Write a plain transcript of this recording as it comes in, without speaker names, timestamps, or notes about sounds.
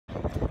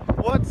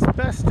what's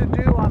best to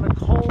do on a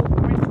cold,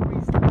 wintry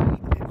night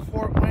in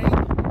Fort Wayne?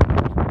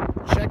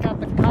 Check out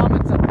the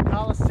Komets at the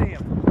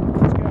Coliseum.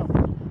 Let's go.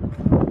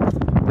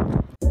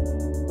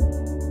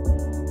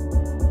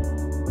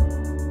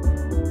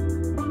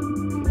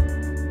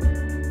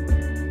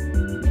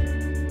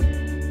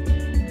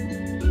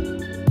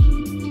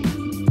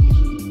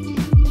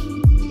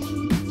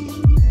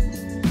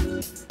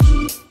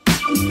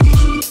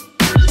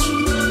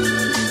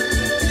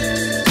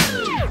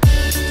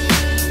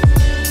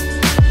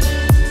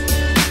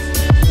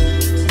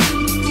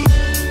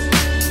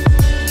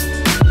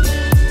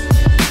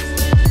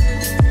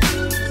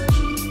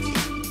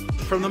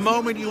 From the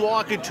moment you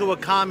walk into a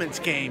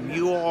Komets game,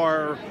 you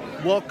are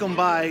welcomed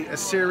by a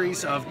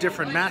series of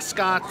different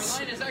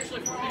mascots.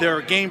 There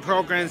are game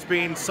programs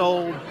being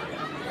sold.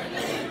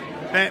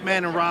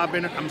 Batman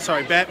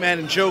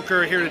and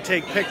Joker are here to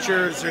take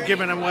pictures. They're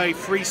giving away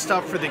free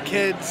stuff for the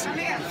kids.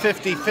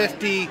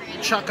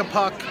 50-50,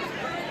 Chuck-a-Puck.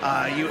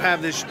 You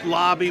have this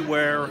lobby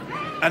where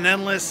an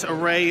endless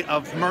array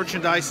of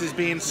merchandise is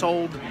being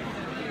sold.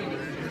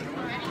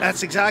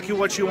 That's exactly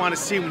what you want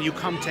to see when you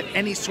come to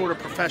any sort of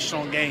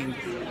professional game,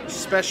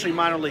 especially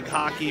minor league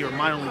hockey or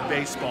minor league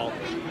baseball.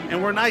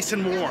 And we're nice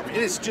and warm. It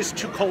is just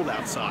too cold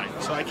outside.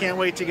 So I can't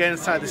wait to get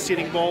inside the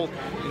seating bowl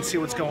and see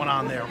what's going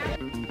on there.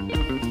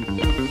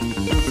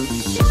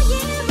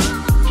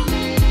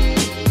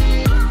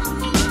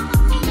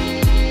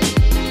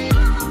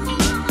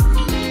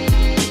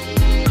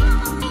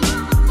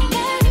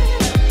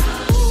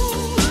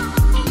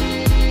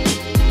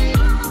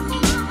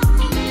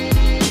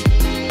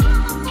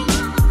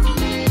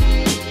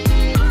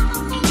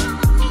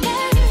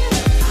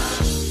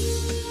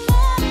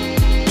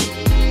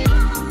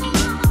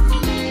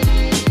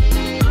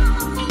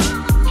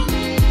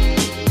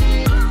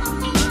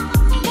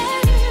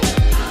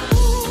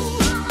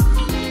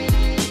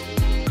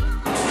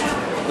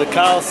 The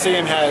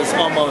Coliseum has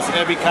almost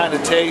every kind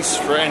of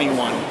taste for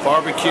anyone.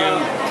 Barbecue,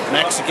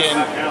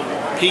 Mexican,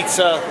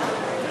 pizza,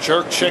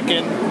 jerk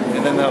chicken,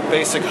 and then the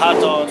basic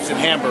hot dogs and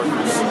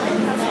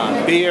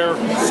hamburgers. Beer,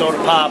 soda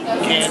pop,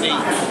 candy,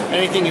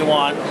 anything you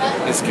want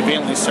is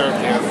conveniently served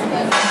here.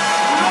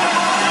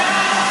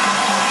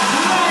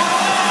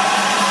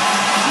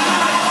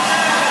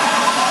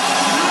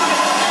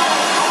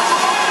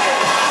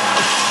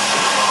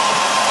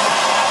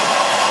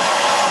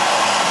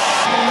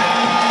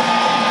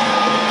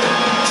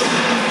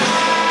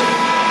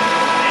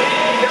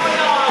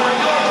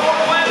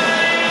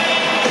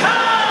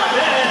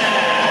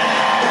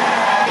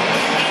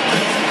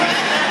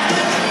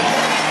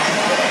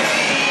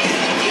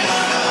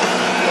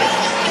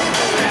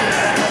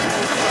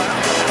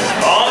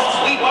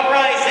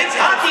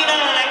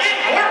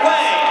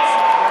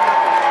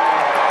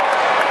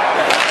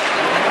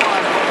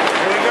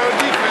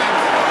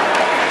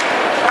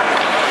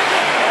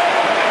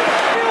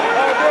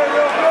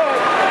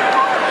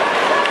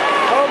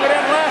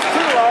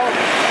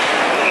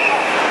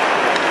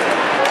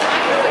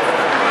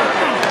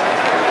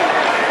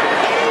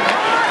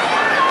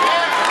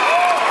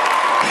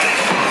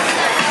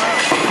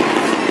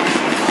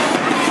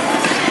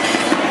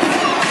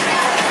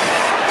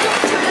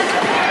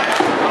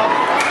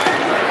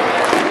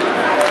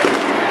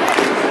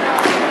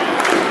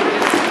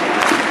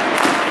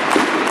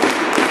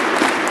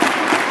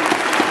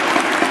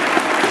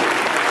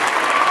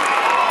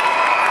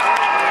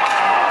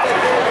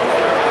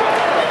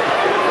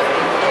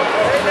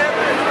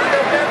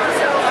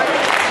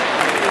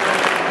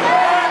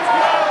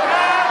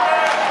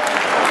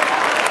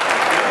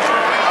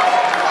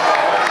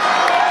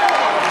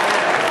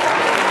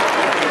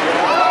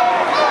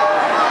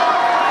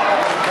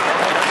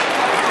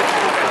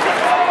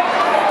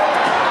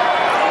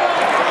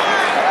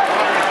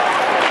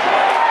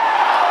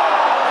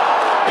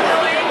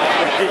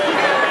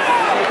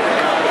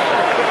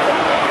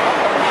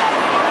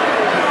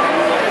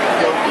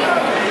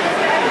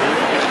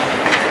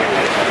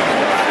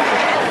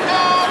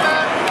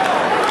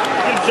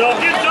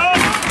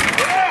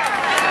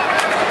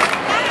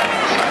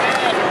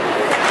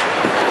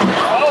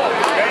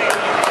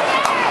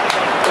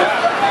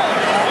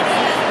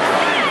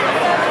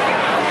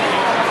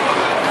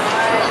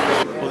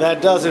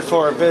 That does it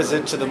for our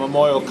visit to the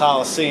Memorial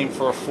Coliseum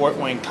for a Fort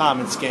Wayne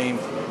Komets game.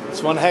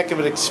 It's one heck of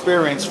an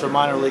experience for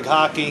minor league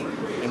hockey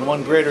and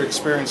one greater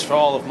experience for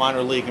all of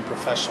minor league and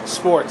professional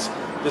sports.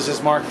 This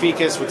is Mark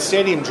Fikas with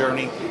Stadium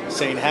Journey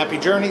saying happy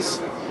journeys.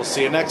 We'll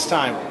see you next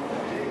time.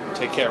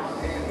 Take care.